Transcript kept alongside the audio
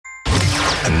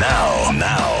And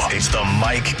now it's the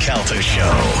Mike Calta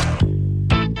Show.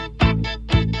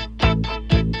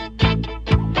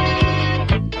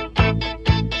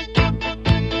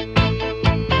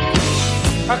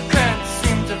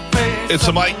 It's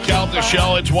the Mike Calta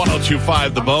Show. It's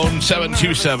 102.5 The Bone,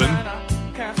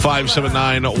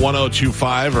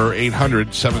 727-579-1025 or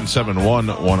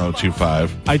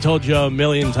 800-771-1025. I told Joe a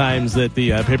million times that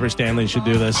the Paper Stanley should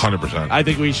do this. 100%. I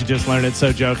think we should just learn it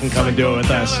so Joe can come and do it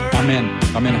with us. I'm in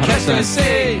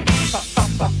 100%.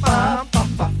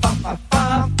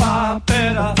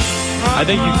 I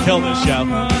think you kill this, Joe.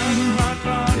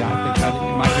 Yeah, I think you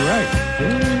might be right.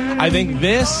 I think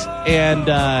this and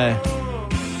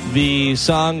the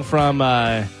song from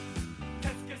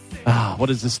what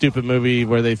is the stupid movie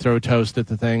where they throw toast at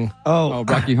the thing? Oh,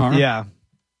 Rocky Horror?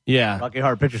 Yeah. Rocky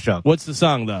Horror Picture Show. What's the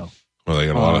song, though? Well, they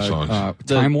got a lot of songs.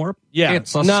 Time Warp? Yeah.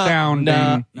 It's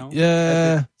astounding. No.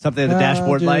 Yeah. Something in the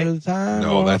dashboard light.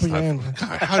 No, that's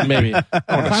not. Maybe. I want to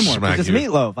Time Warp. smack It's you.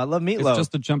 Meatloaf. I love Meatloaf. It's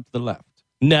just a jump to the left.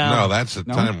 No, that's a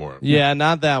Time Warp. Yeah,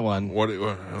 not that one.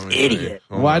 Idiot.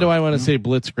 Why do I want to say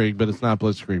Blitzkrieg, but it's not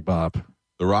Blitzkrieg Bop?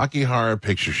 The Rocky Horror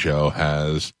Picture Show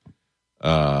has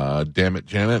Damn It,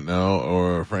 Janet,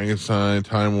 or Frankenstein,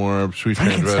 Time Warp, Sweet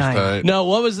Transvestite. No,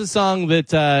 what was the song that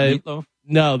Meatloaf?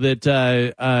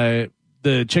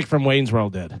 the chick from Wayne's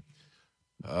World did?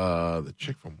 The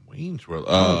chick from Wayne's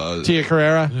World. Tia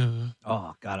Carrera.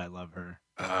 Oh, God, I love her.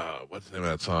 What's the name of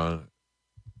that song?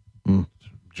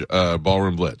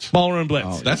 Ballroom Blitz. Ballroom Blitz.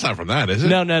 Oh, that's not from that, is it?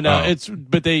 No. Oh.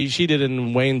 She did it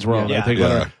in Wayne's World. Yeah. I think.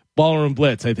 Yeah. Ballroom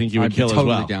Blitz. I think you would I'd be kill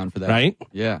totally as well. down for that. Right?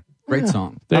 Yeah. Great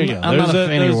song. There you go. I'm not a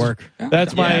fan of your work.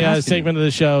 That's my Yeah, segment of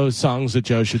the show, songs that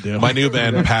Joe should do. My new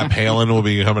band, Pat Palin, will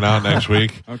be coming out next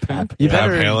week. Okay. You Pat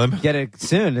better Palin? get it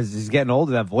soon. As he's getting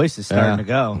older, that voice is starting to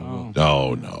go.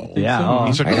 No. Yeah. Oh.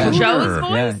 He's a Joe's crooner.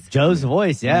 voice? Yeah. Joe's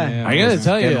voice, yeah. Yeah. I gotta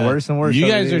tell you, Getting worse and worse you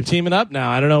over guys the are years. teaming up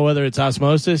now. I don't know whether it's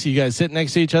osmosis. You guys sit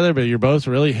next to each other, but you're both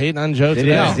really hating on Joe It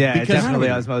today. is, yeah. It's because- definitely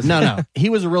osmosis. No. He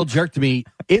was a real jerk to me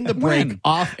in the break, When?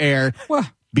 off air, Well,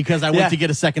 because I went Yeah. to get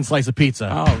a second slice of pizza.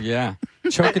 oh, yeah.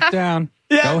 Choke it down.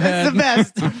 Yeah, Go ahead.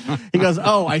 that's the best. He goes,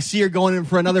 "Oh, I see you're going in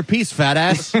for another piece, fat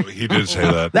ass." He did say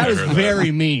that. That I was heard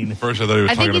very mean. First, I thought he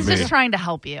was I think talking he's to me. just trying to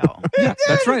help you. Yeah,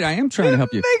 that's right. I am trying to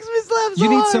help you. Makes me laugh so You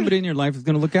need hard. somebody in your life who's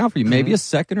going to look out for you. Maybe a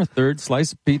second or third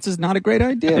slice of pizza is not a great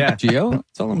idea, Yeah. Gio.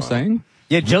 That's all I'm saying.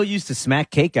 Yeah, Joe used to smack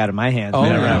cake out of my hands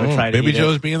whenever yeah. I would try to Maybe eat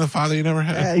Joe's being the father you never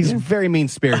had. He's very mean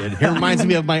spirited. He reminds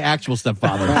me of my actual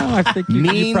stepfather. Well, I think you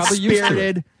Mean probably used to it.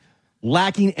 spirited,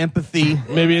 lacking empathy.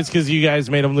 Maybe it's because you guys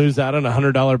made him lose out on a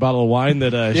 $100 bottle of wine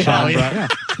that Sean brought. Yeah.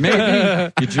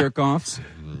 Maybe you jerk offs.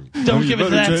 Don't give it to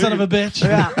that son of a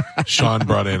bitch. Sean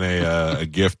brought in a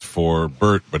gift for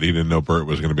Bert, but he didn't know Bert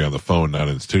was going to be on the phone, not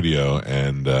in studio,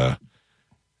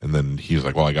 and then he's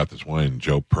like, "Well, I got this wine."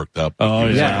 Joe perked up. Oh, He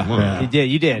was yeah. like, "Well, You did.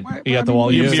 You did. You got the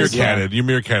wall You used.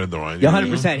 meerkatted the wine. Yeah,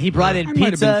 100%. He brought in I might have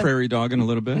been pizza. prairie dogging a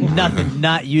little bit. Nothing.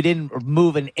 You didn't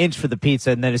move an inch for the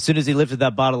pizza, and then as soon as he lifted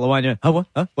that bottle of wine, you went, "Oh, what?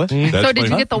 Huh? What?" That's So did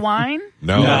my- you get the wine?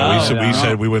 No, No, we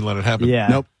said we wouldn't let it happen. Yeah.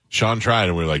 Nope. Sean tried,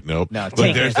 and we were like, "Nope." No, But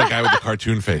take there's it. the guy with the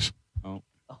cartoon face.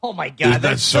 Oh my God,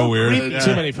 That's so weird. creepy.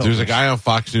 Too many There's a filters. guy on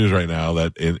Fox News right now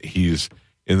that he's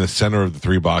in the center of the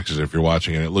three boxes. If you're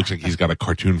watching, and it looks like he's got a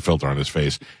cartoon filter on his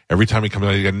face. Every time he comes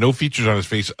out, he's got no features on his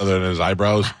face other than his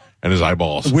eyebrows and his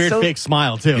eyeballs. Weird So- fake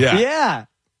smile too. Yeah. Yeah,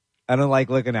 I don't like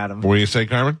looking at him. What do you say,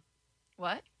 Carmen?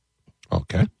 What?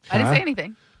 Okay. I didn't say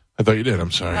anything. I thought you did.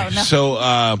 I'm sorry. Oh, no.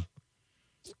 So,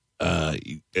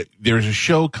 there's a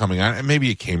show coming on, and maybe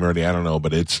it came already. I don't know,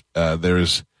 but it's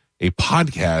there's a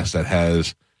podcast that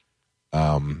has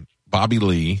Bobby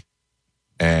Lee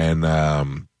and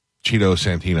Cheeto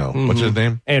Santino. What's his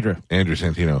name? Andrew. Andrew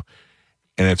Santino.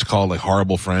 And it's called like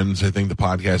Horrible Friends. I think the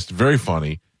podcast is very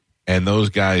funny, and those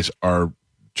guys are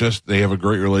they have a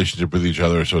great relationship with each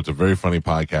other. So it's a very funny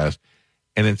podcast,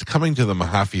 and it's coming to the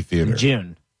Mahaffey Theater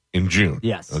In June.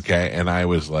 Yes. Okay. And I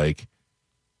was like,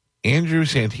 Andrew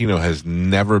Santino has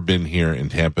never been here in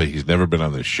Tampa. He's never been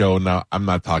on this show. Now, I'm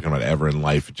not talking about ever in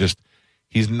life. Just,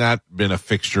 he's not been a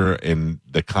fixture in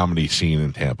the comedy scene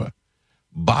in Tampa.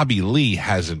 Bobby Lee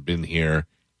hasn't been here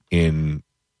in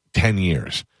 10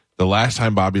 years. The last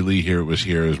time Bobby Lee was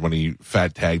here is when he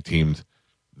fat tag teamed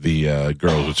the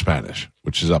Girls with Spanish,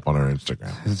 which is up on our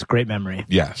Instagram. It's a great memory.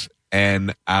 Yes.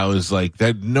 And I was like,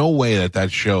 "There's no way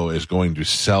that show is going to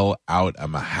sell out a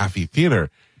Mahaffey Theater."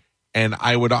 And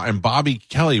Bobby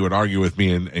Kelly would argue with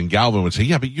me, and Galvin would say,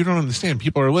 "Yeah, but you don't understand.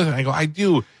 People are listening." I go, "I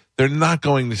do. they're not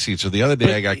going to see it. So the other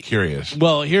day I got curious.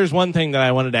 Well, here's one thing that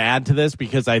I wanted to add to this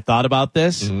because I thought about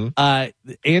this.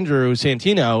 Andrew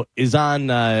Santino is on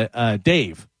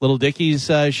Dave, Little Dickie's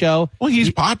show. Well,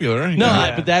 he's popular.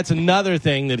 No, but that's another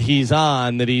thing that he's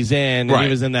on, that he's in. And Right. he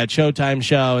was in that Showtime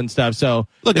show and stuff. So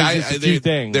Look, there's just a few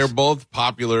things. They're both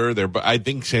popular. I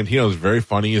think Santino's very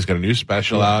funny. He's got a new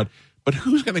special out. But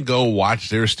who's going to go watch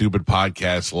their stupid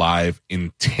podcast live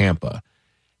in Tampa?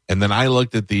 And then I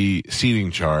looked at the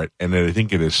seating chart, and I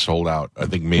think it is sold out. I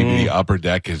think maybe the upper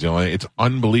deck is the only. It's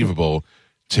unbelievable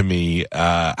to me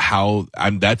how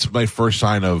that's my first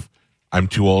sign of I'm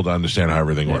too old to understand how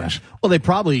everything works. Well, they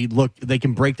probably they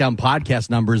can break down podcast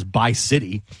numbers by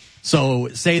city. So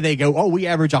say they go, we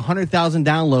average 100,000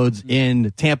 downloads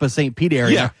in Tampa, St. Pete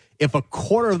area. Yeah. If a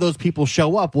quarter of those people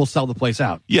show up, we'll sell the place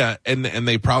out. Yeah, and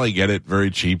they probably get it very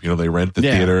cheap. They rent the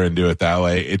theater and do it that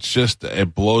way. It's just,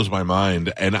 it blows my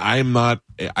mind. And I'm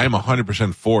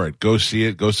 100% for it. Go see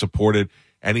it. Go support it.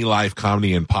 Any live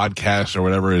comedy and podcasts or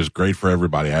whatever is great for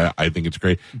everybody. I think it's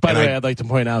great. By the way, I'd like to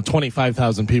point out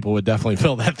 25,000 people would definitely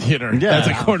fill that theater. Yeah. That's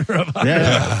a quarter of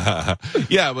a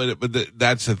Yeah, but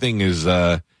that's the thing is,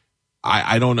 I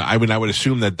don't know. I mean, I would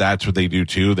assume that that's what they do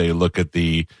too. They look at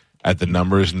the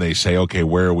numbers and they say, okay,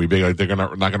 where are we big? Like they're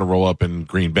not going to roll up in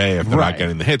Green Bay if they're not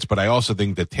getting the hits. But I also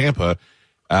think that Tampa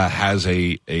has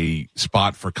a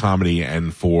spot for comedy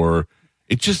and for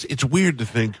it's weird to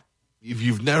think if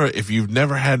you've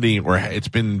never had any, or it's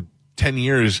been 10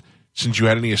 years since you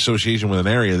had any association with an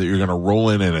area, that you're going to roll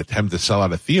in and attempt to sell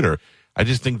out a theater. I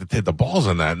just think that they hit the balls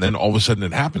on that, and then all of a sudden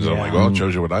it happens. And I'm like, well, it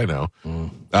shows you what I know.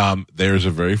 There's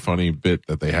a very funny bit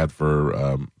that they had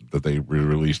for that they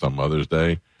released on Mother's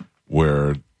Day,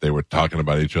 where they were talking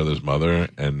about each other's mother,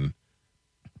 and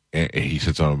he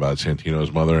said something about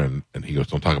Santino's mother, and he goes,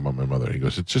 "Don't talk about my mother." He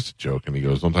goes, "It's just a joke." And he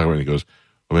goes, "Don't talk about it." He goes,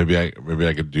 "Well, maybe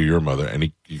I could do your mother."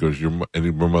 And he goes, "Your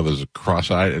mother's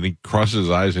cross-eyed," and he crosses his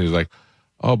eyes, and he's like,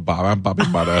 "Oh, Bob, I'm Bobby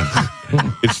Butter."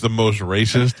 It's the most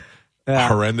racist,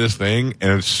 horrendous thing,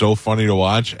 and it's so funny to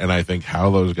watch. And I think how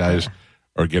those guys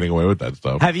are getting away with that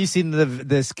stuff. Have you seen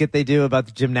the skit they do about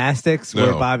the gymnastics, where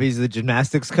No. Bobby's the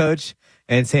gymnastics coach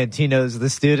and Santino's the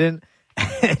student?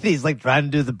 And he's like trying to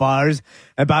do the bars,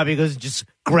 and Bobby goes, just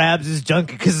grabs his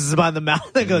junk and kisses him on the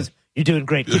mouth and goes, "You're doing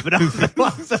great. Keep it up." I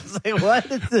was like,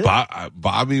 what?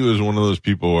 Bobby was one of those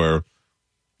people where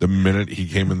the minute he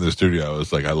came in the studio, I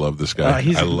was like, I love this guy.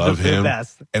 He's I love the him.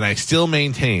 best. And I still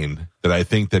maintain that I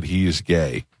think that he's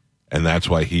gay, and that's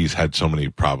why he's had so many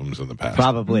problems in the past.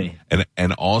 Probably.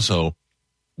 And also,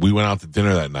 we went out to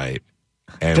dinner that night.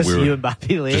 And Just we were, you and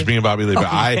Bobby Lee? Just me and Bobby Lee. But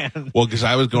man. because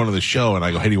I was going to the show, and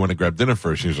I go, "Hey, do you want to grab dinner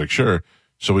first?" And he was like, "Sure."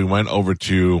 So we went over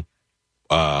to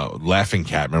Laughing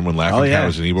Cat. Remember when Laughing Cat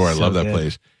was in Ybor? I love that good.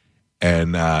 place.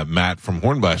 And Matt from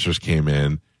Hornblasters came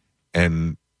in,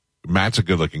 and Matt's a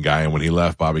good-looking guy. And when he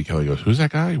left, Bobby Kelly goes, "Who's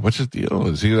that guy? What's his deal?"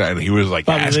 Is he? And he was like,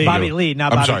 asking Bobby him- Lee,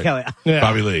 not I'm Bobby sorry, Kelly. Yeah.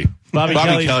 Bobby Lee. Bobby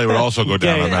Kelly Kelly's- would also go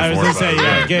down gay. on that. I was going to say,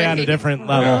 Hornblasters. gay on a different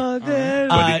level.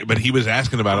 But he was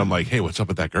asking about him, like, "Hey, what's up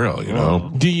with that girl?" You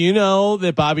know. Do you know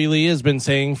that Bobby Lee has been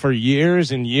saying for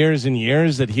years and years and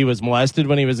years that he was molested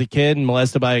when he was a kid and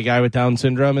molested by a guy with Down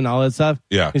syndrome and all that stuff?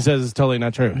 Yeah. He says it's totally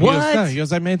not true. What? He goes, no. He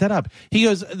goes, I made that up. He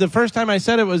goes, the first time I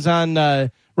said it was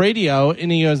on radio, and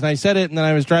he goes, and I said it, and then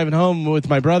I was driving home with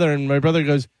my brother, and my brother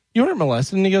goes, "You weren't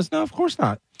molested?" And he goes, "No, of course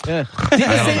not." Did he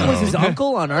say it was his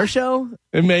uncle on our show?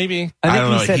 And maybe. I think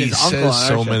don't he know. said He his uncle says on our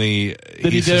so show. many.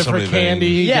 That he says did it so for many candy.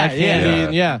 things. He Yeah, got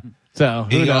candy. yeah. And So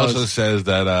who He knows? also says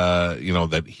that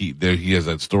that he has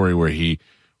that story where he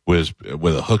was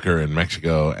with a hooker in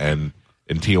Mexico and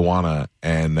in Tijuana,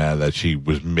 and that she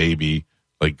was maybe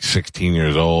like 16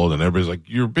 years old, and everybody's like,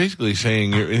 "You're basically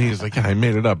saying," and he's like, "Yeah, I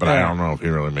made it up," but I don't know if he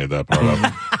really made that part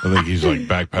up. I think he's like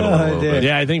backpedaling a little bit.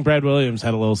 Yeah, I think Brad Williams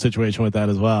had a little situation with that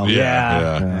as well.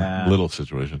 Yeah. Little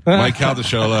situation. Mike Calta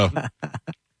show, hello.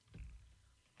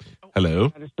 Hello.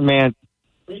 Mr. Man.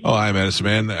 Oh, hi, Medicine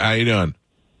Man. How you doing?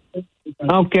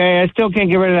 Okay, I still can't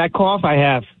get rid of that cough I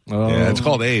have. Oh, Yeah, it's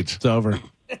called AIDS. It's over.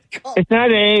 It's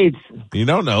not AIDS. You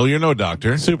don't know. You're no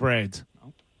doctor. Super AIDS.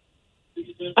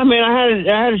 I mean, I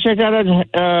had to check out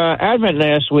Advent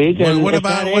last week. And What it's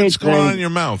about not what's AIDS, going on and in your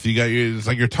mouth? It's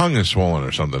like your tongue is swollen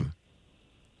or something.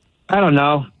 I don't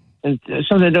know. It's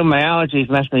something to do with my allergies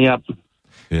messed me up.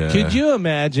 Yeah. Could you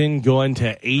imagine going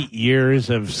to 8 years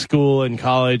of school and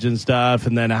college and stuff,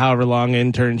 and then however long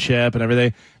internship and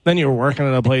everything? Then you're working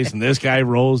at a place, and this guy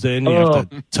rolls in. You have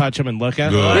to touch him and look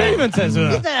at him. Ugh. He even says,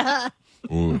 "Ugh."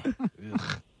 Ooh.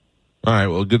 All right.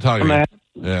 Well, good talking to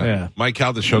you. Man. Yeah. Mike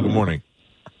Calta show. Good morning.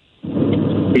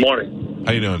 Good morning.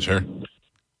 How you doing, sir?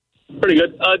 Pretty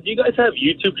good. Do you guys have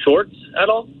YouTube Shorts at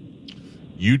all?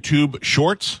 YouTube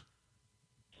Shorts?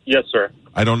 Yes, sir.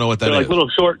 I don't know what that They're is. like little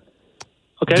short.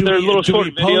 Okay, Do they're we- little do short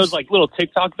we videos, post- like little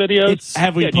TikTok videos.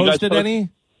 Have we Yeah, do you guys posted post- any?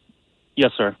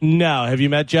 Yes, sir. No. Have you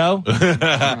met Joe?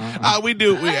 We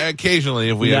do. We occasionally,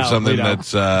 if we have No, something we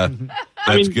don't.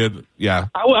 that's good. Yeah.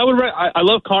 I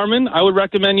love Carmen. I would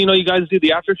recommend, you guys do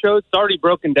the after show. It's already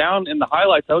broken down in the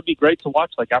highlights. That would be great to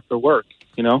watch, like, after work,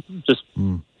 Just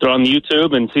throw on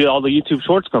YouTube and see all the YouTube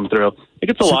shorts come through. It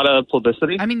gets a lot of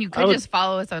publicity. I mean, you could just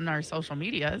follow us on our social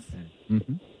medias.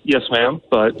 Yes, ma'am.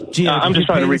 But Gio, I'm did just you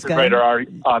trying pay to this reach a greater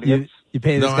audience. You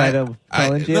pay this guy to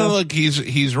call in, Gio? No, look,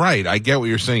 he's right. I get what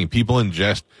you're saying. People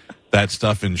ingest that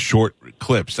stuff in short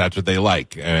clips. That's what they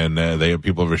like, and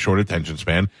people have a short attention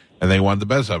span, and they want the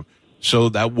best of. So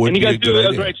that would And you be guys a do good a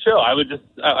idea. great show. I would just,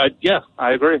 I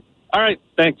agree. All right,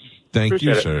 thanks. Thank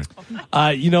you, Appreciate sir.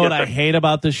 You know what Yes, I sir. hate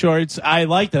about the shorts? I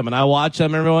like them and I watch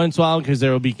them every once in a while because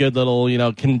there will be good little,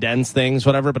 condensed things,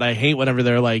 whatever. But I hate whenever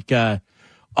they're like,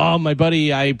 oh, my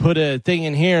buddy, I put a thing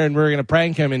in here and we're going to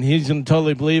prank him and he's going to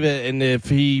totally believe it. And if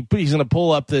he's going to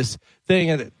pull up this thing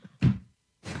and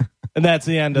that's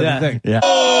the end of the thing. Yeah.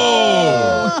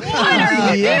 What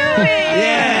are you doing?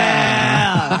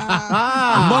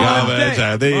 Calvin's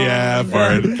at the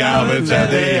effort. Calvin's at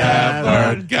the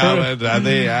effort. Calvin's at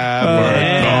the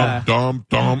effort. Dum,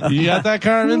 dum, dum. You got that,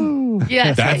 Carmen?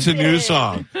 Yes. That's I a new did.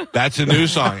 song. That's a new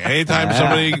song. Anytime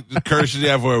somebody curses the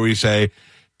F word, we say,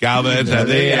 Calvin's at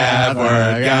the F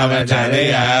word. Calvin's at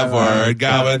the F word.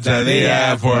 Calvin's at the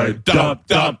F word. Dump,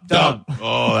 dump, dump.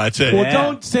 Oh, that's it. Well,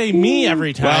 don't say me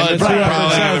every time. Well, it's That's whoever probably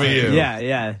says going to be it. you.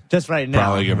 Yeah. Just right now.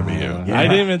 Probably going to be you. I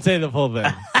didn't even say the full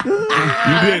thing.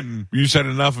 You didn't. You said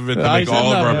enough of it to I make said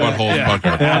all of our enough, buttholes yeah.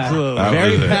 pucker. Absolutely. That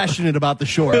Very was it. passionate about the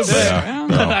shorts. Yeah.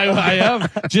 No. I am,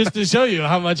 just to show you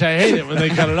how much I hate it when they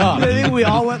cut it off. I think we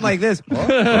all went like this. Oops,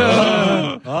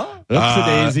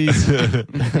 daisies.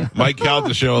 Mike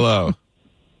Calta, show low.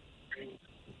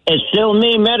 It's still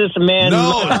me, Medicine Man.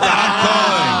 No, stop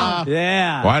calling.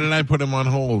 Yeah. Why did I put him on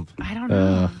hold? I don't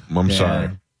know. I'm sorry.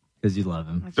 Because you love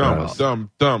him. Dumb.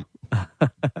 All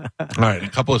right, a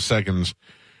couple of seconds.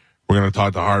 We're going to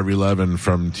talk to Harvey Levin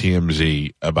from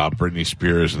TMZ about Britney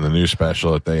Spears and the new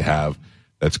special that they have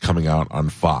that's coming out on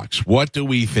Fox. What do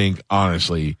we think,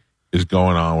 honestly, is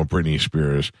going on with Britney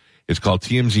Spears? It's called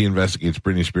TMZ Investigates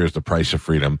Britney Spears, The Price of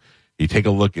Freedom. You take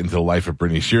a look into the life of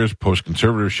Britney Spears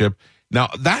post-conservatorship. Now,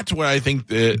 that's what I think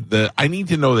I need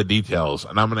to know the details,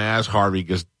 and I'm going to ask Harvey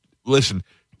because, listen,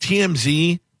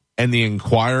 TMZ and The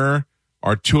Inquirer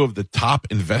are two of the top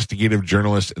investigative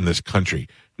journalists in this country.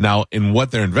 Now, in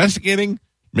what they're investigating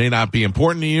may not be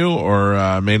important to you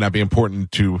or may not be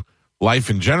important to life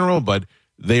in general, but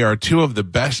they are two of the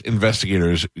best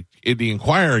investigators. The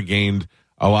Inquirer gained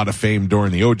a lot of fame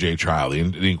during the OJ trial. The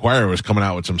Inquirer was coming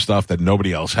out with some stuff that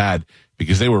nobody else had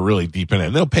because they were really deep in it,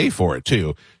 and they'll pay for it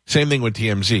too. Same thing with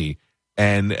TMZ.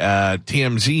 And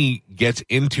TMZ gets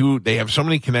into, they have so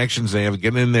many connections, they have to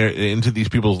get in there into these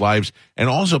people's lives, and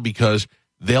also because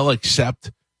they'll accept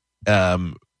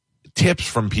tips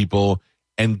from people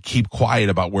and keep quiet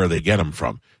about where they get them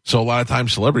from. So a lot of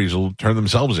times celebrities will turn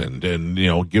themselves in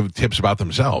and, give tips about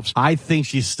themselves. I think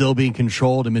she's still being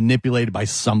controlled and manipulated by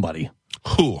somebody.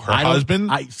 Who? Her husband?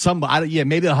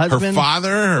 Maybe the husband. Her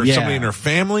father? Or Yeah. somebody in her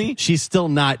family? She's still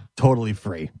not totally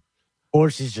free. Or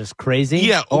she's just crazy.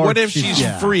 Yeah. Or What if she's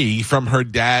yeah. free from her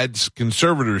dad's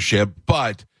conservatorship,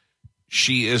 but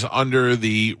she is under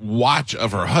the watch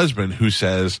of her husband who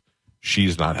says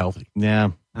she's not healthy? Yeah.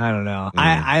 I don't know.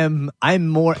 I'm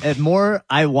more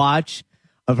I watch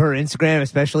of her Instagram,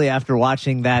 especially after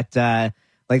watching that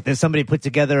there's somebody put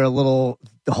together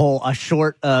a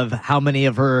short of how many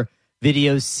of her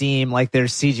videos seem like they're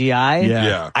CGI.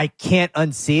 Yeah. I can't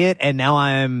unsee it, and now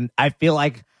I feel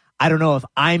like I don't know if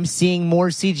I'm seeing more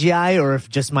CGI or if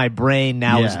just my brain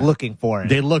now is looking for it.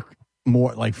 They look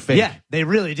more like fake. Yeah, they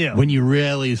really do. When you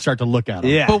really start to look at them.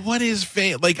 Yeah. But what is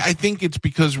fake? I think it's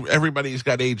because everybody's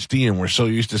got HD and we're so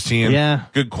used to seeing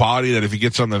good quality that if you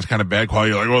get something that's kind of bad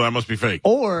quality, you're like, oh, that must be fake.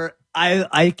 Or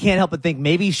I can't help but think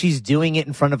maybe she's doing it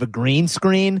in front of a green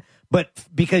screen, but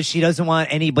because she doesn't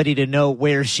want anybody to know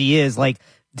where she is,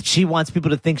 she wants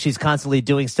people to think she's constantly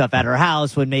doing stuff at her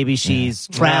house when maybe she's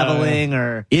traveling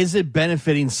or... Is it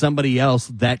benefiting somebody else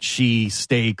that she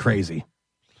stay crazy?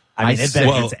 I mean, it benefits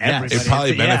Well, everybody. It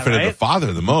probably benefited the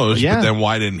father the most, Yeah. but then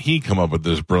why didn't he come up with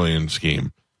this brilliant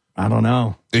scheme? I don't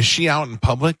know. Is she out in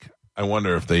public? I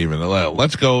wonder if they even allow.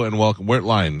 Let's go and welcome. Where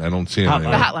line? I don't see it. The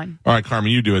anymore. hotline. All right, Carmen,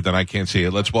 you do it. Then I can't see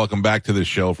it. Let's welcome back to the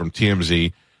show from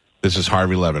TMZ. This is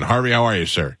Harvey Levin. Harvey, how are you,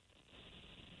 sir?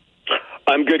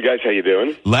 I'm good, guys. How you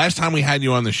doing? Last time we had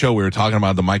you on the show, we were talking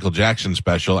about the Michael Jackson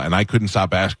special, and I couldn't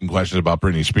stop asking questions about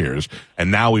Britney Spears.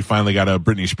 And now we finally got a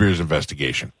Britney Spears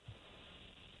investigation.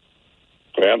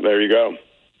 Well, there you go.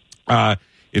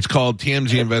 It's called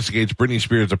TMZ Investigates Britney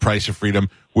Spears, The Price of Freedom.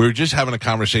 We were just having a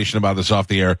conversation about this off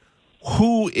the air.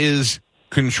 Who is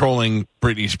controlling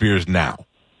Britney Spears now?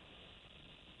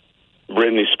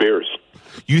 Britney Spears.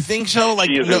 You think so? Like,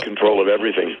 she is in control of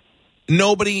everything.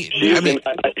 Nobody. She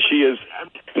is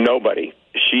nobody.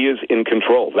 She is in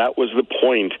control. That was the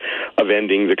point of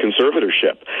ending the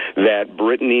conservatorship, that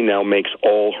Britney now makes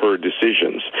all her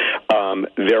decisions.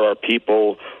 There are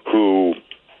people who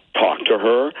talk to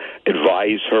her,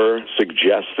 advise her,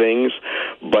 suggest things,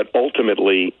 but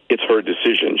ultimately it's her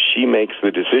decision. She makes the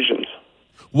decisions.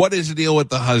 What is the deal with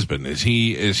the husband? Is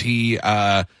he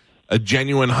a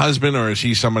genuine husband, or is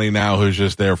he somebody now who's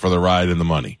just there for the ride and the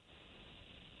money?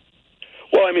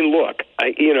 Well, I mean, look,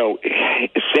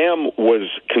 Sam was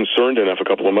concerned enough a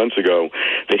couple of months ago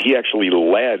that he actually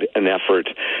led an effort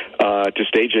to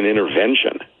stage an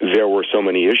intervention. There were so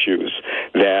many issues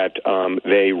that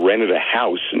they rented a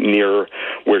house near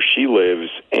where she lives,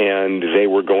 and they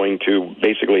were going to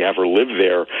basically have her live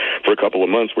there for a couple of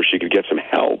months where she could get some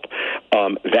help.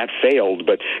 That failed,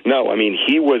 but no, I mean,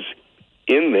 he was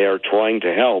in there trying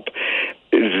to help.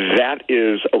 That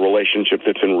is a relationship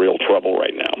that's in real trouble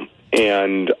right now.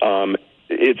 And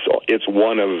it's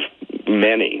one of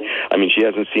many. I mean, she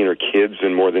hasn't seen her kids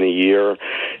in more than a year.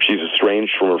 She's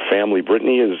estranged from her family.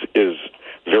 Britney is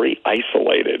very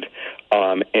isolated.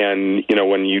 And,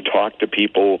 when you talk to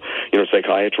people,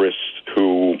 psychiatrists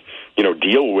who,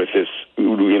 deal with this,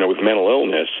 with mental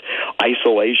illness,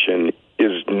 isolation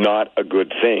is not a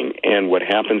good thing. And what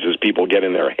happens is people get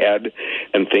in their head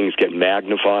and things get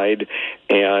magnified,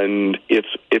 and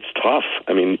it's tough.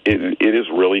 I mean, it is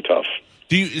really tough.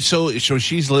 So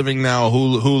she's living now.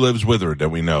 Who lives with her? Do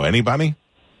we know anybody?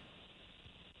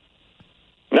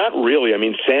 Not really. I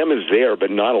mean, Sam is there, but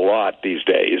not a lot these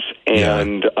days.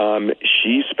 And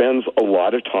she spends a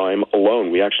lot of time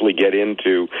alone. We actually get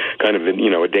into kind of,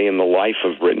 a day in the life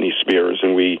of Britney Spears,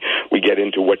 and we get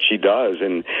into what she does,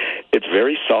 and it's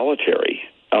very solitary.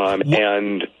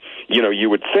 And, you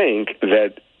would think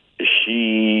that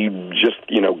she just,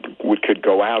 could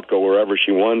go out, go wherever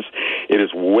she wants. It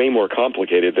is way more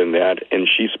complicated than that, and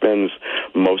she spends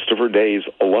most of her days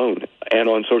alone and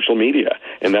on social media,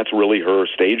 and that's really her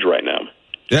stage right now.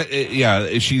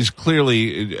 Yeah, she's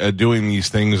clearly doing these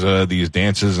things, these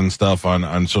dances and stuff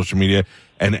on social media,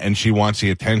 and she wants the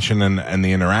attention and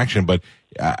the interaction, but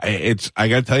I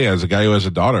got to tell you, as a guy who has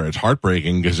a daughter, it's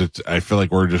heartbreaking because I feel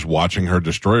like we're just watching her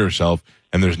destroy herself,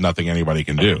 and there's nothing anybody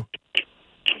can do.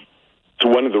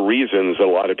 It's one of the reasons a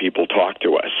lot of people talk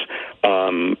to us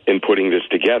in putting this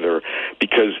together,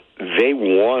 because they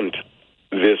want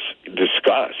this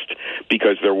discussed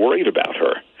because they're worried about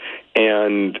her.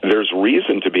 And there's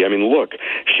reason to be. I mean, look,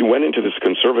 she went into this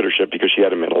conservatorship because she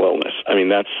had a mental illness. I mean,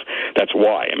 that's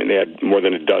why. I mean, they had more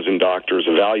than a dozen doctors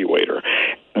evaluate her.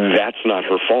 That's not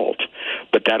her fault.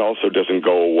 But that also doesn't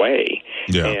go away.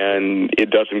 Yeah. And it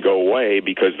doesn't go away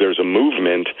because there's a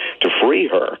movement to free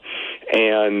her.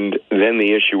 And then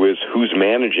the issue is who's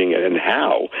managing it and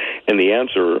how. And the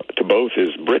answer to both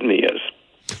is Britney is.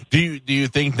 Do you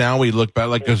think now we look back,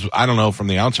 like, because I don't know, from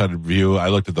the outside view, I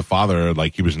looked at the father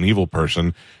like he was an evil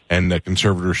person and the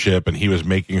conservatorship, and he was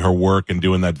making her work and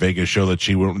doing that Vegas show that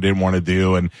she didn't want to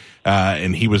do,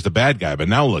 and he was the bad guy. But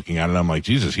now looking at it, I'm like,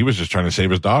 Jesus, he was just trying to save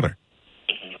his daughter.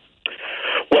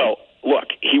 Well, look,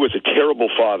 he was a terrible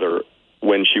father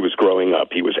when she was growing up.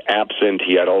 He was absent.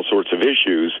 He had all sorts of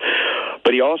issues.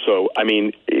 But he also, I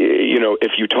mean,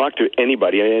 if you talk to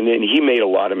anybody, and he made a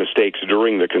lot of mistakes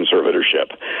during the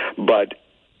conservatorship, but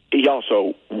he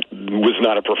also was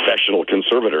not a professional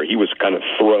conservator. He was kind of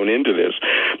thrown into this.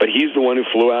 But he's the one who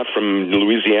flew out from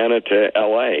Louisiana to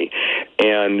L.A.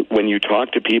 And when you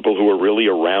talk to people who were really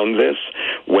around this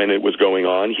when it was going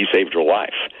on, he saved her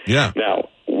life. Yeah. Now,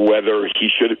 whether he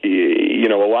should,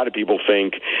 a lot of people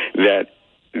think that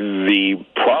the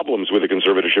problems with the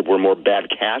conservatorship were more bad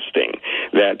casting,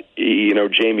 that,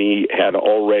 Jamie had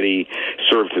already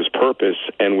served his purpose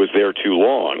and was there too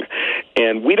long.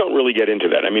 And we don't really get into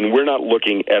that. I mean, we're not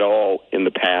looking at all in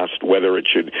the past whether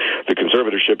the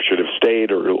conservatorship should have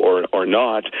stayed or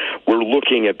not. We're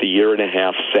looking at the year and a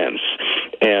half since.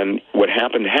 And what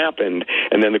happened,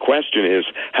 and then the question is,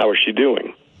 how is she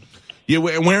doing? Yeah,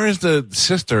 where is the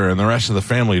sister and the rest of the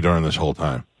family during this whole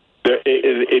time?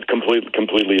 It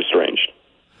completely estranged.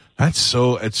 It's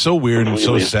so weird and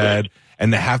so sad.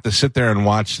 And to have to sit there and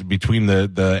watch between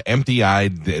the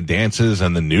empty-eyed dances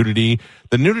and the nudity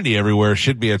everywhere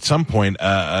should be at some point,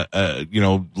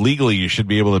 legally you should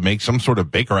be able to make some sort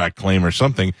of Baker Act claim or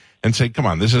something and say, come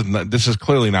on, this is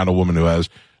clearly not a woman who has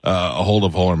a hold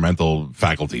of all her mental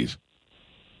faculties.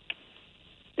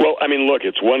 Well, I mean, look,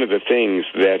 it's one of the things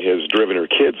that has driven her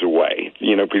kids away,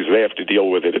 because they have to deal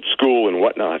with it at school and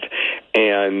whatnot,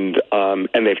 and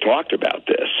they've talked about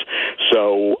this.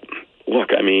 So, look,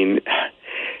 I mean,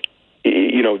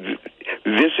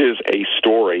 this is a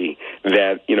story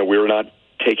that, we're not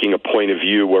taking a point of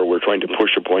view where we're trying to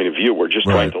push a point of view. We're just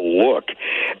trying to look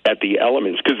at the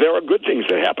elements, because there are good things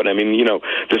that happen. I mean,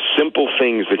 the simple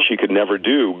things that she could never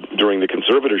do during the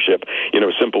conservatorship,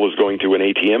 simple as going to an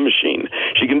ATM machine,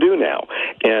 she can do now.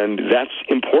 And that's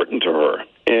important to her.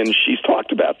 And she's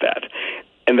talked about that.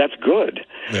 And that's good.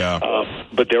 Yeah.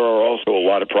 But there are also a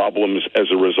lot of problems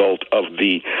as a result of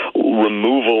the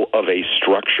removal of a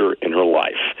structure in her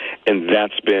life. And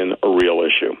that's been a real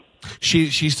issue. She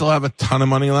still have a ton of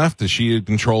money left? Is she in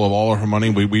control of all of her money?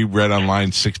 We read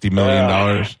online $60 million.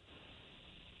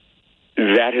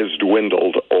 That has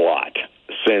dwindled a lot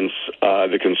since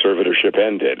the conservatorship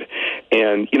ended.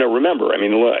 And, remember, I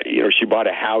mean, she bought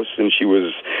a house and she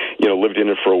was, lived in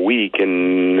it for a week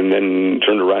and then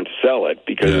turned around to sell it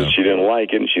because she didn't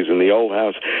like it and she's in the old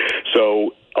house.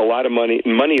 So a lot of money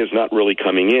is not really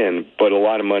coming in, but a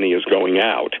lot of money is going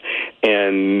out.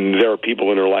 And there are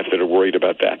people in her life that are worried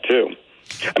about that too.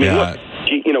 I mean,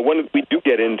 look, when we do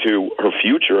get into her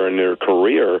future and her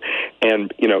career,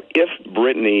 and if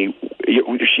Britney,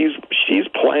 she's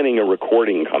planning a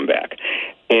recording comeback,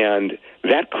 and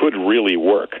that could really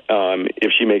work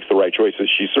if she makes the right choices.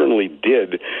 She certainly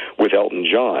did with Elton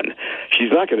John.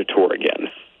 She's not going to tour again.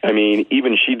 I mean,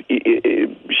 even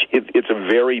it's a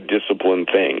very disciplined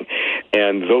thing,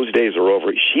 and those days are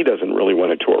over. She doesn't really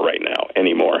want to tour right now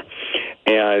anymore,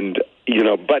 and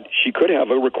but she could have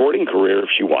a recording career if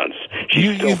she wants.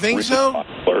 You think so?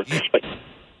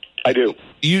 I do.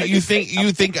 You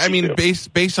think? I mean,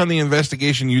 based on the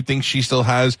investigation, you think she still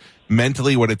has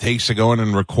mentally what it takes to go in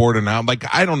and record an album? Like,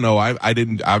 I don't know. I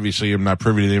didn't, obviously, I'm not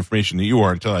privy to the information that you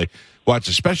are until I watch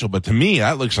the special. But to me,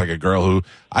 that looks like a girl who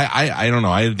I don't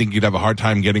know. I think you'd have a hard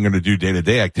time getting her to do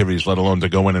day-to-day activities, let alone to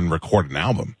go in and record an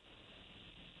album.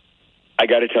 I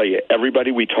got to tell you,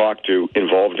 everybody we talked to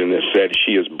involved in this said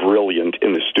she is brilliant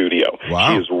in the studio.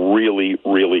 Wow. She is really,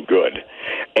 really good.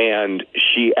 And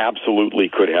she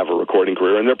absolutely could have a recording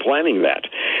career, and they're planning that.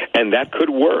 And that could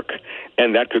work.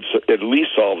 And that could at least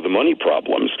solve the money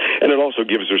problems. And it also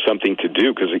gives her something to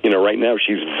do, because, right now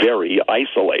she's very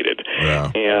isolated. Yeah.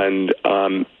 And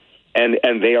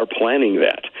they are planning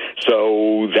that.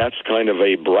 So that's kind of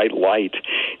a bright light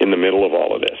in the middle of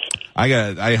all of this.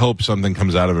 I hope something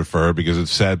comes out of it for her, because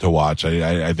it's sad to watch.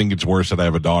 I think it's worse that I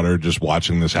have a daughter just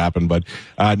watching this happen, but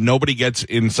nobody gets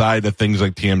inside the things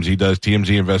like TMZ does.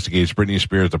 TMZ investigates Britney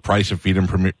Spears. The Price of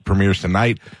Freedom premieres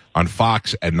tonight on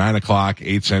Fox at 9 o'clock,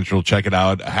 8 Central. Check it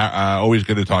out. Always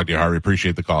good to talk to you, Harvey.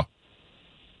 Appreciate the call.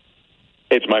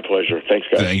 It's my pleasure. Thanks,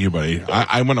 guys. Thank you, buddy.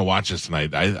 I want to watch this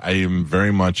tonight. I am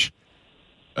very much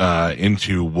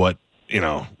into what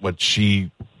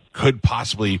she could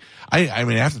possibly. I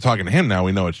mean, after talking to him now,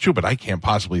 we know it's true, but I can't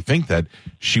possibly think that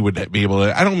she would be able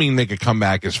to. I don't mean make a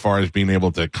comeback as far as being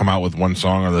able to come out with one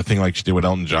song or the thing like she did with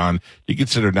Elton John. You could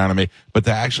sit her down and make, but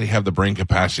to actually have the brain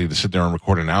capacity to sit there and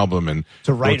record an album and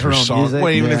to write her own song. music.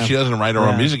 Well, even if she doesn't write her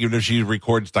own music, even if she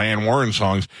records Diane Warren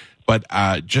songs, but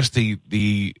just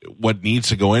the what needs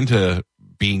to go into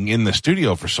being in the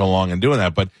studio for so long and doing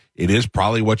that, but it is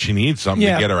probably what she needs, something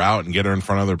to get her out and get her in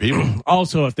front of other people.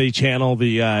 Also, if they channel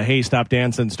the hey, stop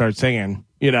dancing, start singing,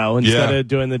 instead of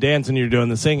doing the dancing, you're doing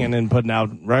the singing and putting out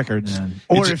records. Yeah.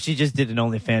 Or if she just did an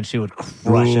OnlyFans, she would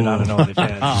crush it on an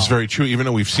OnlyFans. It's very true. Even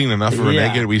though we've seen enough of her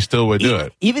naked, we still would do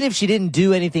it. Even if she didn't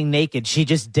do anything naked, she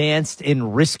just danced in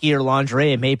riskier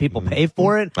lingerie and made people pay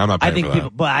for it. I'm not paying for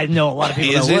that. But I know a lot of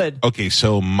people that would. Okay,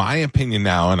 so my opinion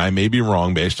now, and I may be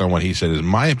wrong based on what he said, is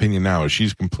my opinion now is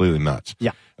she's completely nuts.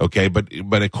 Yeah. Okay, but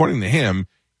according to him,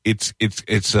 it's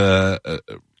a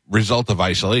result of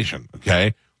isolation.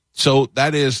 Okay, so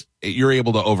that is, you're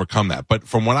able to overcome that. But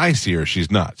from what I see her, she's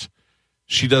nuts.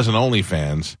 She does an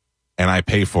OnlyFans, and I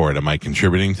pay for it. Am I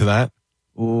contributing to that?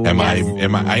 Ooh, I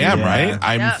am, right?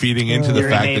 I'm feeding into the You're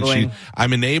fact enabling. that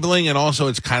I'm enabling, and also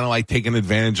it's kind of like taking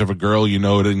advantage of a girl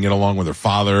didn't get along with her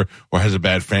father or has a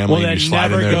bad family. Well, then and you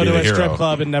slide never in there go to to be a the strip hero.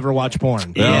 club and never watch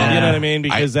porn. Yeah. You know what I mean?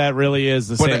 Because that really is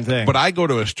the same thing. But I go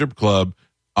to a strip club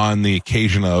on the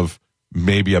occasion of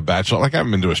maybe a bachelor. Like I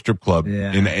haven't been to a strip club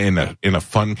in a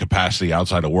fun capacity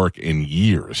outside of work in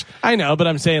years. I know, but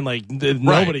I'm saying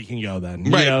nobody can go then,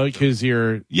 because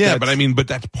you're. Yeah, but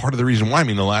that's part of the reason why. I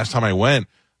mean, the last time I went,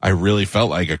 I really felt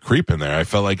like a creep in there. I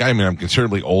felt like, I'm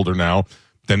considerably older now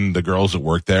than the girls that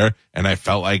work there, and I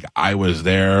felt like I was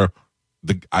there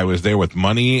I was there with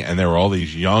money, and there were all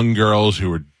these young girls who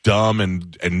were dumb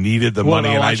and needed the money,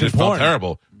 and I just felt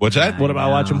terrible. What's that? What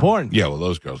about watching porn? Yeah, well,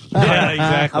 those girls. Yeah,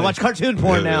 exactly. I watch cartoon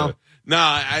porn now. No,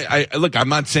 I look. I'm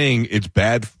not saying it's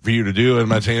bad for you to do. I'm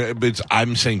not saying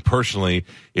I'm saying personally,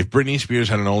 if Britney Spears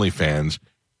had an OnlyFans,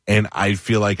 and I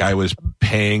feel like I was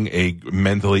paying a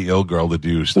mentally ill girl to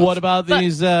do stuff. What about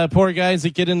these poor guys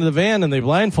that get into the van and they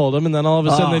blindfold them, and then all of a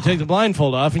sudden they take the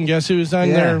blindfold off, and guess who's on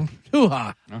their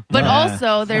hoo-ha? But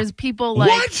also, there's people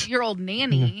like your old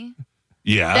nanny.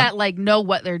 Yeah. That like know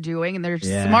what they're doing and they're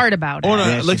smart about it. Oh,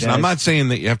 no, listen, I'm not saying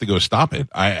that you have to go stop it.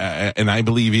 I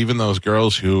believe even those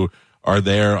girls who are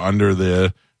there under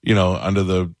the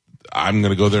I'm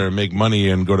going to go there and make money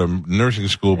and go to nursing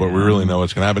school, but we really know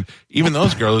what's going to happen. Even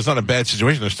those girls, it's not a bad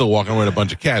situation. They're still walking away with a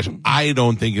bunch of cash. I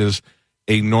don't think is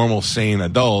a normal, sane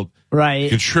adult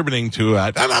contributing to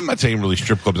it. I'm not saying really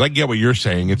strip clubs. I get what you're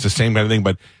saying. It's the same kind of thing.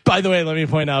 But by the way, let me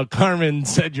point out, Carmen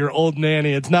said your old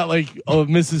nanny. It's not like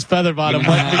Mrs. Featherbottom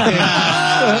became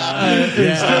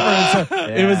a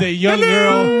stripper. It was a young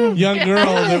girl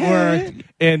that worked.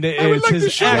 And it's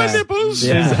his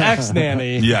ex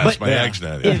nanny. Yes, my ex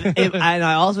nanny. And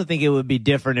I also think it would be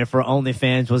different if her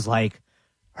OnlyFans was like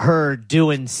her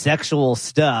doing sexual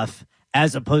stuff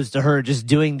as opposed to her just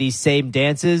doing these same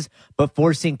dances, but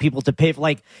forcing people to pay for,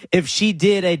 like, if she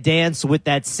did a dance with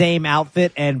that same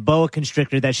outfit and boa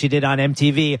constrictor that she did on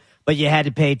MTV, but you had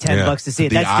to pay $10 to see it.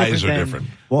 The eyes are different.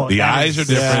 Well, the eyes are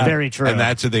different. Very true. And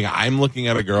that's the thing. I'm looking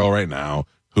at a girl right now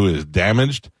who is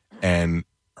damaged and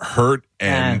hurt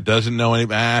and doesn't know any.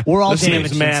 We're all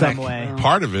damaged in some way.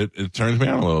 Part of it turns me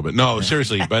on a little bit. No,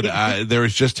 seriously. But there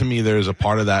is just, to me, there's a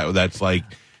part of that that's like,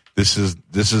 this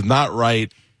is not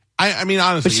right. I mean,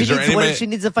 honestly, she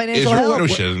needs a financial help. No,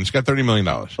 she doesn't. She's got $30 million.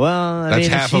 Well, that's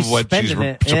half of what she's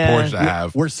supposed to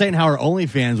have. We're saying how her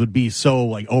OnlyFans would be so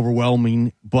like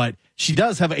overwhelming, but she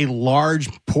does have a large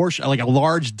portion, like a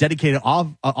large dedicated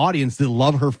audience that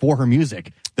love her for her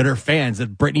music, that are fans,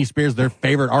 that Britney Spears their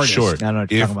favorite artist. Sure. I don't know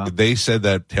what you're talking about. They said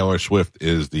that Taylor Swift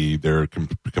is they're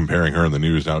comparing her in the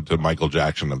news now to Michael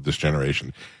Jackson of this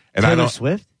generation. And Taylor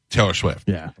Swift.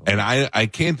 Yeah. And I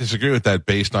can't disagree with that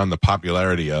based on the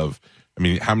popularity of, I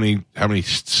mean, how many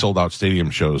sold out stadium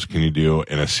shows can you do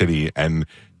in a city? And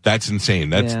that's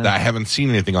insane. I haven't seen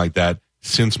anything like that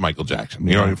since Michael Jackson,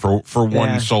 you know, for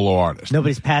one solo artist.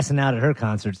 Nobody's passing out at her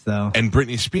concerts though. And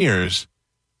Britney Spears,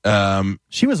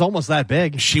 she was almost that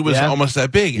big. She was almost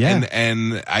that big. Yeah.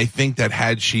 And I think that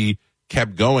had she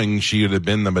kept going, she would have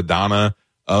been the Madonna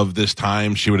of this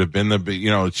time. She would have been a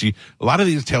lot of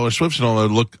these Taylor Swifts and all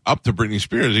look up to Britney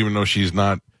Spears, even though she's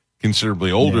not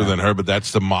considerably older than her, but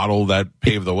that's the model that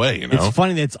paved the way, you know? It's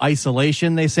funny that it's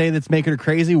isolation, they say, that's making her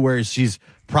crazy, whereas she's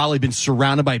probably been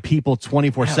surrounded by people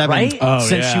 24/7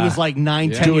 since she was like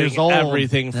 9-10 years old.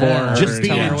 Everything for her. Just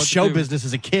being in show business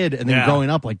as a kid and then growing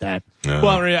up like that.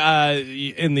 Well,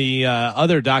 in the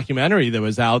other documentary that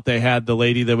was out, they had the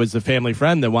lady that was the family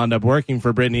friend that wound up working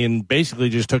for Britney and basically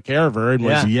just took care of her and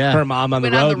was her mom on the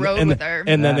road. With her.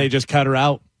 And then they just cut her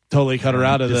out. Totally cut her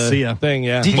out of the thing,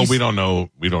 Well, we don't know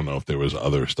if there was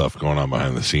other stuff going on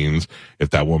behind the scenes, if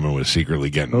that woman was secretly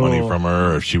getting money from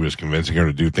her, or if she was convincing her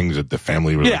to do things that the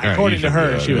family was like, according to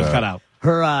her, she was cut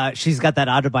out. She's got that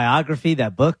autobiography,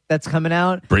 that book that's coming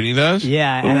out. Britney does?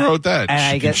 Yeah. Who wrote that?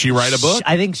 Can she write a book?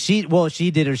 I think she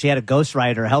did, or she had a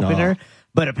ghostwriter helping her.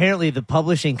 But apparently the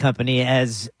publishing company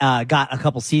has got a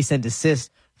couple cease and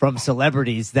desist from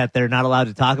celebrities that they're not allowed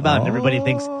to talk about, and everybody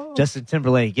thinks Justin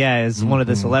Timberlake, is one of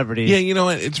the celebrities. Yeah, you know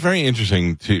what? It's very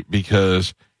interesting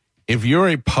because if you're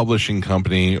a publishing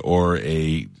company or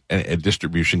a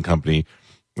distribution company,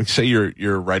 like say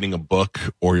you're writing a book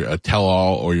or a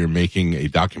tell-all or you're making a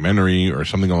documentary or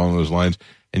something along those lines,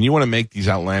 and you want to make these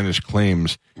outlandish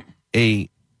claims, a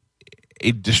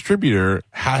distributor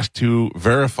has to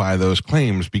verify those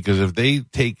claims, because if they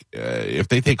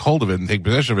take hold of it and take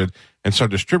possession of it and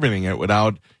start distributing it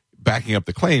without backing up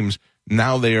the claims,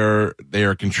 now they are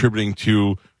contributing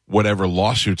to whatever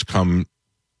lawsuits come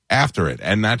after it.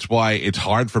 And that's why it's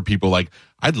hard for people. Like,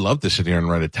 I'd love to sit here and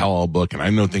write a tell-all book, and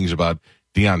I know things about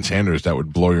Deion Sanders that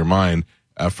would blow your mind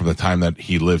from the time that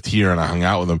he lived here and I hung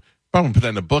out with him. But I'm going to put that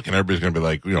in a book, and everybody's going to be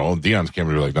like, Deion's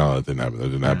camera will be like, no, that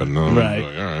didn't happen. No, right.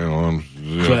 Like, all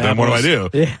right, then what do I do?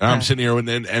 Yeah. And I'm sitting here, and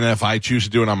if I choose to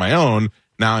do it on my own,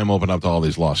 now I'm open up to all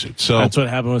these lawsuits. So that's what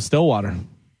happened with Stillwater.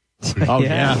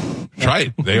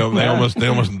 Right. They almost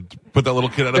put that little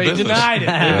kid out of business. They denied it.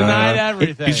 They denied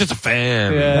everything. He's just a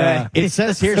fan. Yeah. It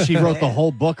says here she wrote the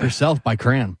whole book herself by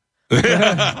Cran.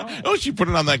 Oh, she put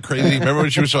it on that crazy. Remember when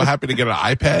she was so happy to get an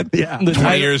iPad? Yeah.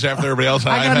 20 years after everybody else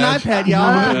had I got an iPad,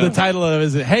 y'all. The title of it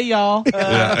is "Hey y'all."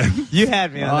 You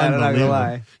had me on that. I'm not gonna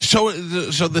lie. So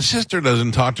the sister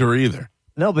doesn't talk to her either.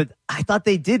 No, but I thought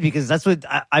they did because that's what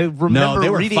I remember No, they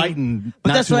were reading. fighting. But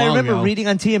not that's too what I long remember ago. reading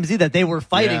on TMZ that they were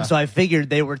fighting. Yeah. So I figured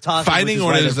they were talking. Fighting, which is or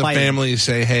why does they're the fighting. family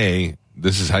say, "Hey,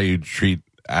 this is how you treat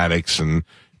addicts and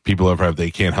people if they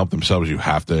can't help themselves, you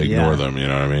have to ignore them." You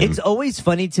know what I mean? It's always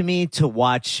funny to me to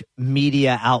watch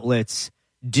media outlets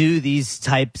do these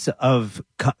types of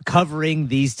covering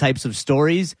these types of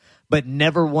stories, but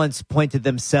never once pointed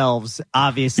themselves,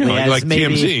 obviously, as like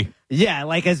maybe, TMZ. Yeah,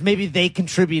 like as maybe they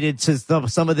contributed to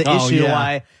some of the issue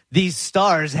why these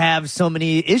stars have so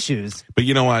many issues. But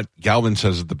you know what? Galvin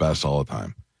says it the best all the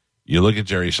time. You look at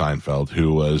Jerry Seinfeld,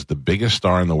 who was the biggest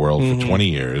star in the world for 20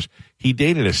 years. He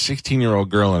dated a 16-year-old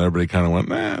girl, and everybody kind of went,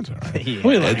 "Nah, it's all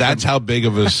right." That's how big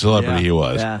of a celebrity he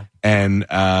was. Yeah.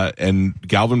 And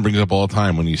Galvin brings up all the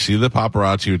time, when you see the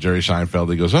paparazzi with Jerry Seinfeld,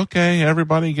 he goes, "Okay,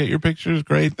 everybody, get your pictures.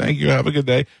 Great, thank you. Have a good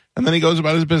day." And then he goes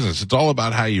about his business. It's all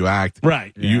about how you act.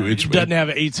 Right. It doesn't have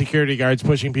 8 security guards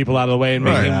pushing people out of the way and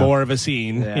making more of a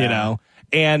scene,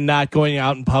 and not going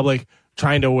out in public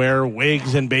trying to wear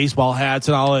wigs and baseball hats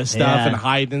and all this stuff and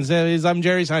hide and say, "I'm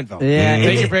Jerry Seinfeld." Yeah,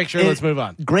 Take your picture. Let's move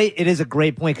on. Great. It is a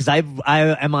great point because I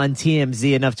am on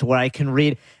TMZ enough to where I can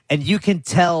read, and you can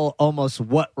tell almost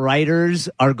what writers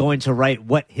are going to write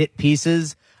what hit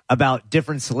pieces about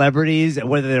different celebrities,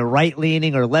 whether they're right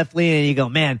leaning or left leaning. And you go,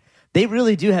 man, they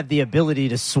really do have the ability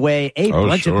to sway a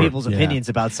bunch of people's opinions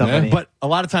about somebody. But a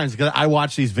lot of times, because I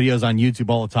watch these videos on YouTube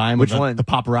all the time. Which one? The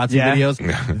paparazzi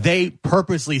videos. They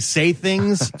purposely say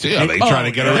things. Yeah, they try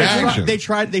to get a reaction.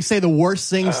 They say the worst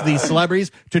things to these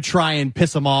celebrities to try and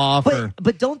piss them off.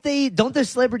 But don't the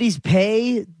celebrities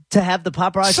pay to have the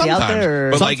paparazzi out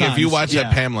there? But like if you Sometimes, watch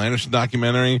that Pamela Anderson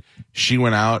documentary, she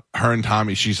went out, her and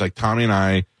Tommy, she's like, Tommy and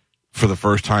I, for the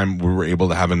first time, we were able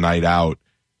to have a night out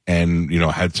and,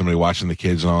 had somebody watching the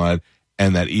kids and all that.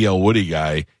 And that E.L. Woody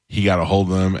guy, he got a hold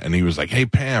of them and he was like, "Hey,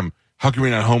 Pam, how come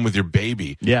you're not home with your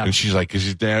baby?" Yeah. And she's like, "'Cause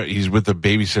he's there, he's with the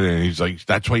babysitter." And he's like,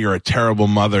 "That's why you're a terrible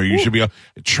mother. You should be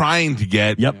trying to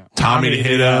get Tommy to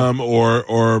hit him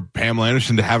or Pamela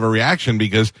Anderson to have a reaction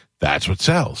because that's what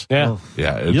sells." Yeah.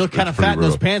 Yeah. You look kind of fat in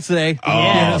those pants today.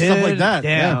 Yeah, stuff like dude. that.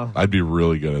 Yeah. I'd be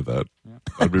really good at that.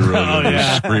 I'd be really good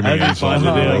at screaming That'd be insults.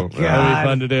 fun to do. God. That'd be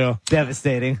fun to do.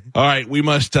 Devastating. All right, we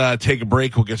must take a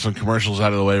break. We'll get some commercials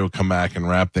out of the way. We'll come back and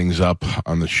wrap things up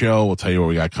on the show. We'll tell you what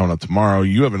we got coming up tomorrow.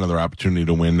 You have another opportunity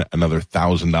to win another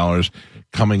 $1,000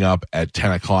 coming up at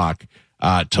 10 o'clock.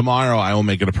 Tomorrow, I will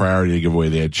make it a priority to give away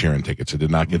the Ed Sheeran tickets. I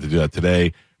did not get to do that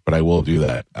today, but I will do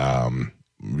that.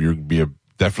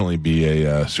 Definitely be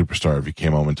a superstar if you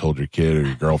came home and told your kid or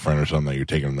your girlfriend or something that you're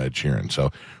taking them to Ed Sheeran.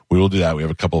 So we will do that. We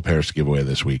have a couple of pairs to give away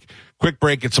this week. Quick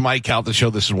break. It's the Mike Calta Show.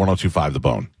 This is 102.5 The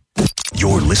Bone.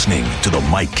 You're listening to the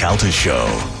Mike Calta Show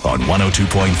on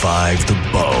 102.5 The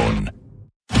Bone.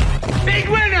 Big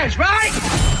winners, right?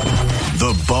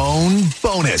 The Bone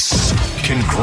Bonus.